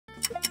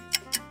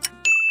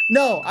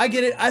No, I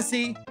get it. I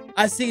see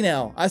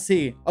now. I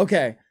see.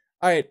 Okay.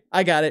 All right.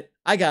 I got it.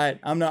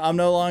 I'm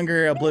no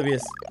longer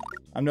oblivious.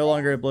 I'm no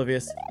longer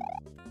oblivious.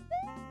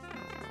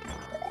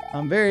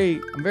 I'm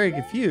very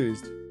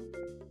confused.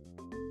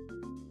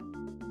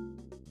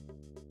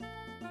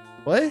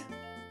 What?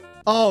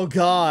 Oh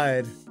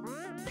God.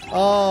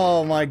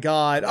 Oh my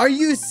God. Are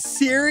you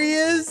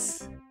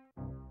serious?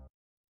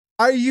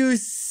 Are you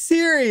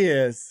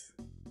serious?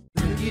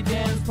 You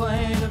dance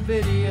playing a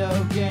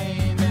video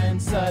game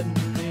and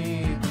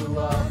suddenly blew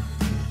up.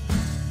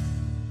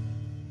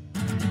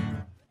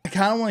 I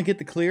kind of want to get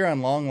the clear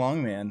on Long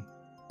Long Man.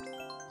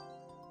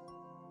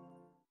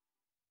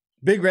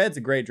 Big Red's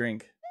a great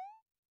drink.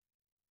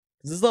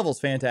 This level's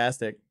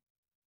fantastic.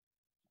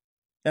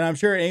 And I'm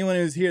sure anyone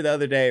who was here the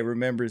other day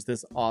remembers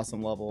this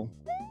awesome level.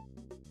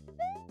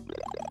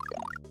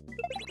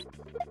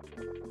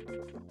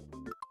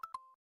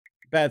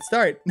 Bad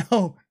start.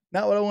 No,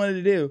 not what I wanted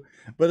to do.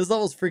 But this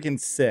level's freaking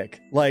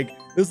sick. Like,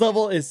 this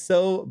level is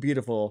so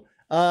beautiful.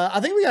 I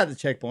think we got the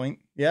checkpoint.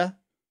 Yeah.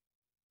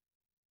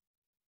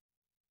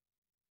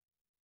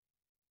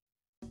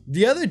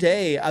 The other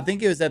day, I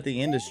think it was at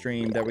the end of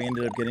stream that we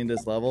ended up getting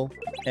this level.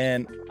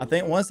 And I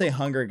think once they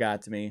hunger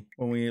got to me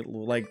when we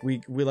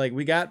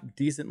got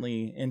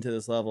decently into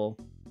this level.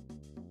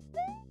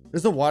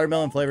 There's a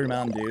watermelon flavored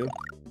Mountain Dew.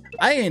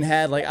 I ain't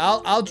had like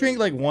I'll drink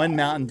like one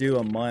Mountain Dew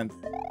a month.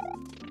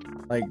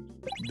 Like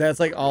that's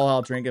like all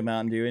I'll drink a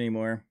Mountain Dew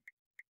anymore.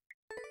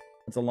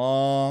 It's a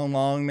long,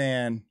 long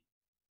man.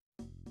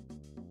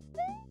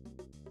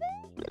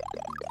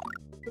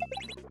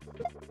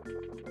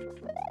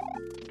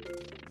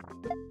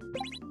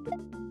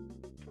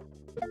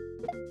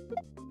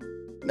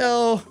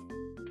 No.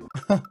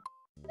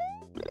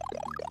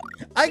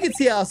 I could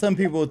see how some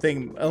people would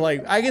think,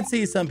 like, I could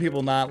see some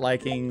people not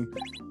liking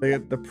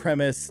the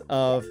premise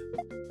of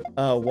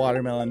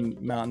watermelon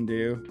Mountain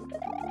Dew.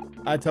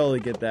 I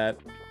totally get that.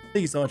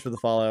 Thank you so much for the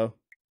follow.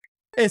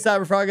 Hey,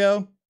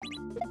 Cyberfroggo.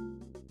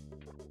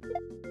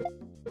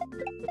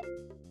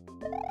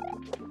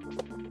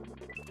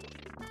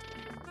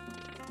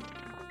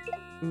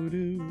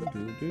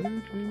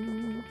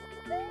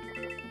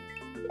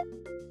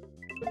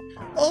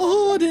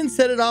 Oh, I didn't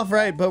set it off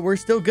right, but we're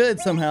still good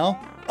somehow.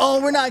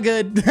 Oh, we're not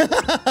good.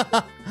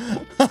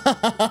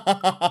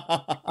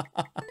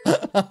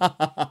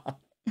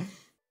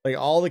 Like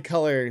all the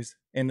colors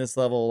in this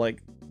level,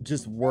 like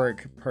just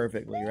work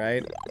perfectly,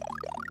 right?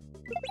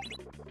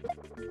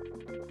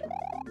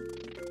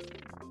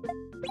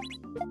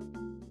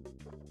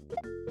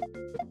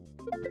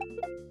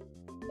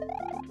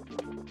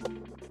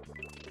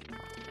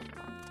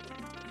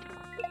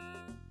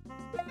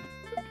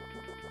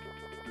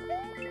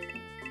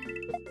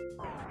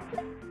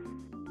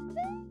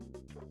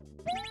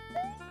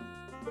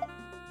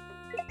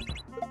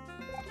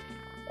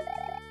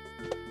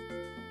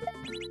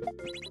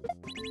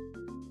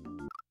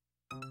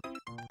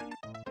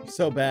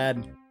 So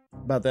bad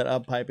about that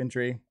up pipe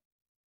entry.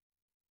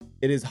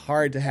 It is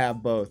hard to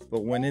have both,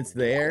 but when it's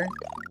there,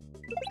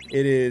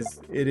 it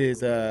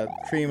is a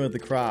cream of the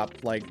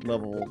crop, like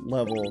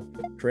level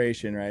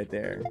creation right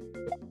there.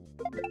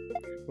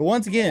 But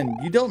once again,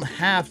 you don't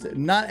have to,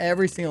 not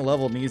every single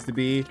level needs to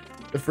be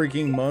the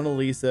freaking Mona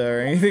Lisa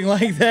or anything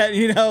like that,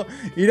 you know?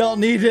 You don't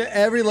need to,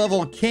 every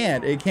level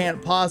can't. It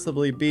can't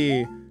possibly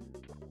be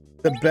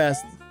the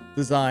best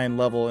design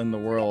level in the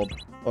world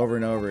over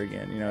and over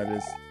again, you know, it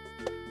is.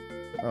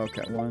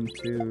 Okay, 1,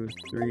 2,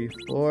 3,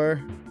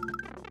 4.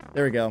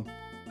 There we go.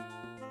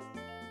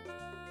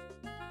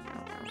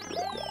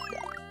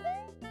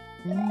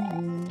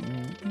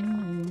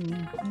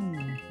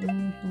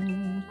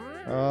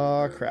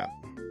 Oh crap!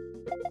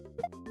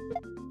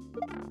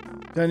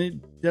 Do I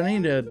need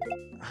to?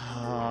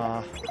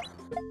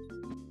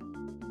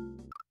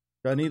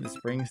 Do I need the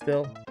spring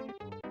still?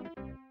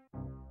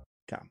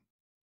 Okay.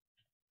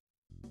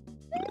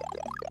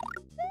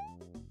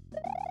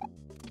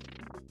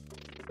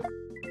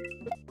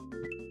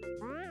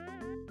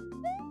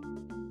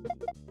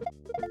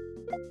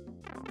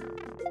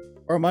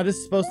 Or am I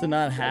just supposed to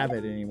not have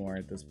it anymore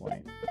at this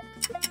point?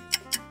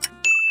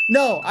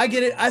 No, I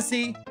get it. I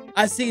see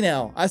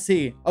now. I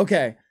see.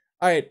 Okay.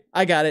 All right.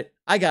 I got it.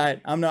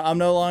 I'm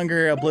no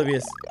longer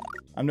oblivious.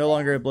 I'm no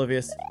longer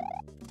oblivious.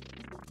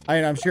 I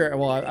mean, I'm sure.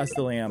 Well, I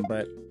still am,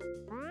 but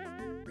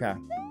okay.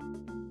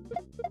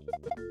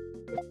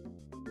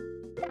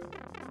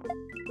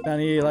 I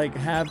need to like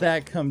have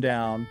that come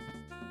down,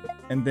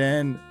 and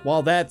then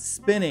while that's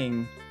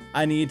spinning,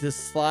 I need to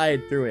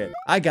slide through it.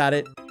 I got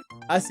it.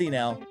 I see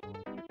now.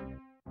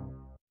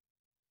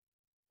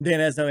 Dan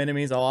has no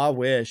enemies. Oh, I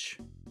wish.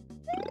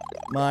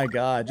 My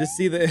God, just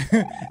see the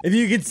if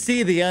you could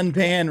see the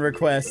unban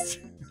request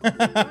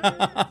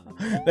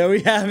that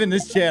we have in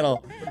this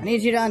channel. I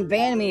need you to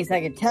unban me so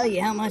I can tell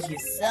you how much you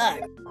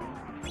suck.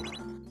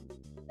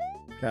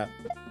 Okay.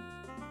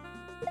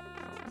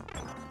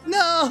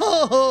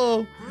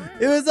 No,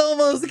 it was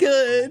almost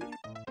good.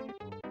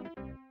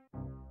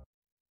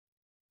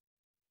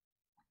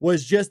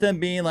 was just them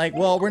being like,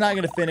 well, we're not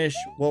going to finish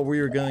what we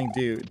were going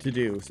to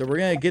do. So we're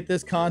going to get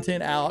this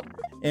content out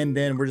and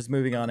then we're just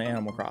moving on to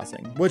Animal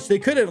Crossing, which they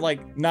could have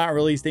like not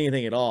released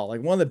anything at all.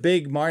 Like one of the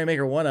big Mario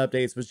Maker 1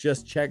 updates was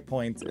just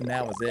checkpoints and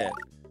that was it.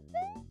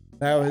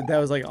 That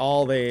was like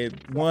all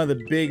one of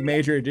the big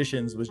major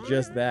additions was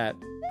just that.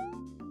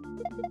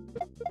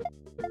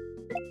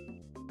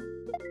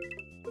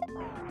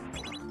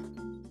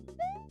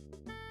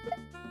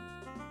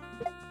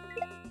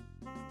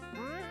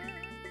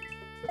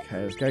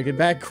 Okay, just gotta get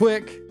back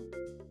quick.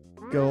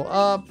 Go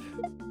up.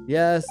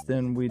 Yes,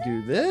 then we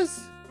do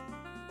this.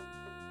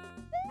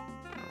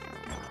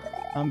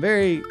 I'm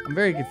very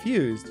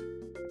confused.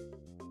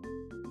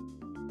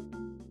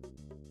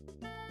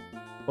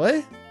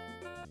 What?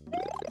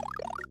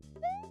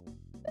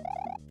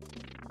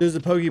 There's a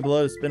Pokey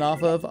below to spin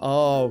off of?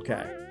 Oh,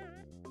 okay.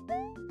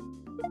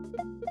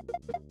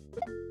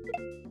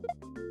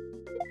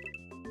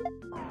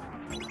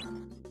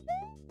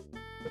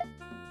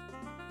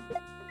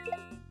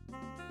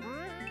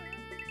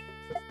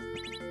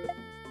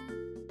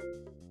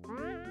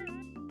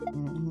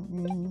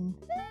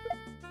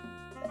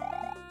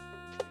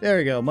 There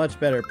we go, much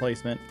better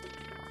placement.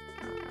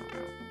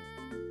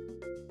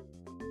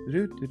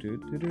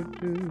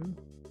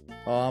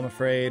 Oh, I'm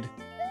afraid.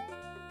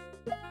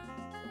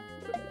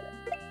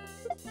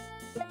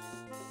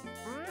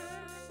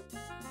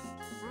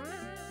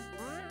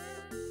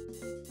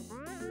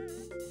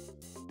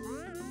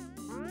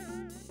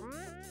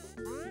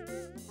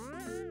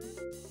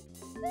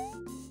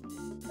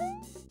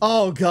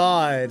 Oh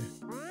God.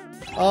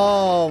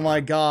 Oh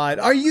my God.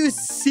 Are you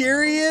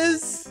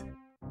serious?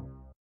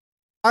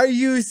 Are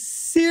you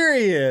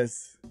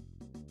serious?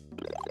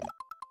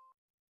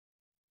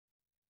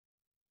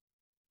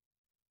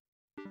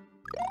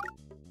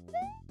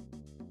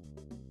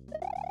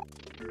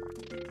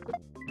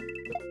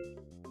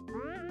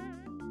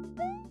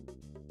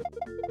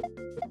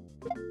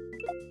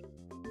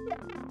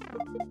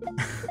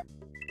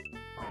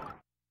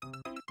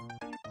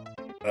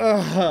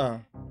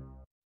 Ugh.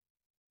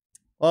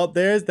 Well,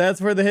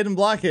 that's where the hidden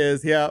block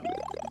is. Yep.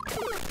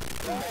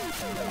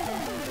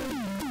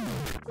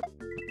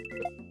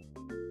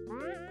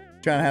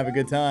 Trying to have a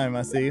good time,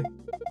 I see.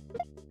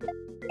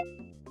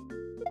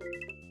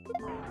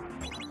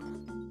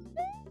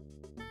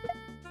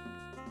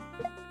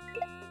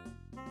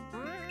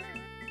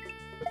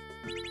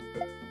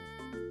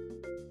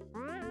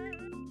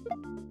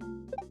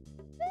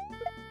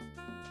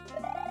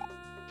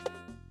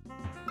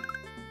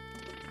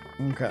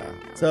 Okay,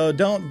 so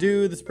don't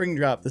do the spring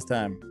drop this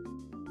time.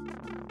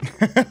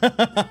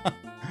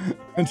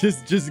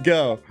 just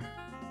go.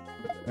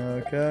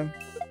 Okay.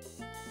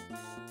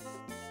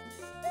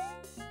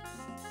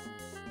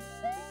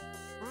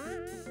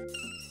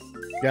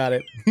 Got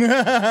it.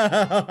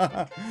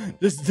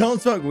 Just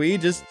don't smoke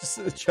weed,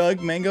 just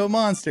chug Mango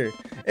Monster.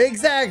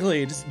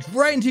 Exactly, just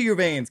right into your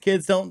veins.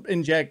 Kids, don't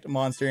inject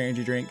Monster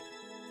energy drink.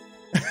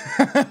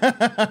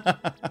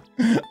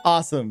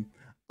 Awesome.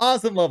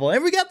 Awesome level.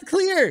 And we got the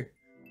clear.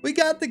 We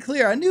got the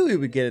clear. I knew we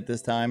would get it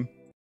this time.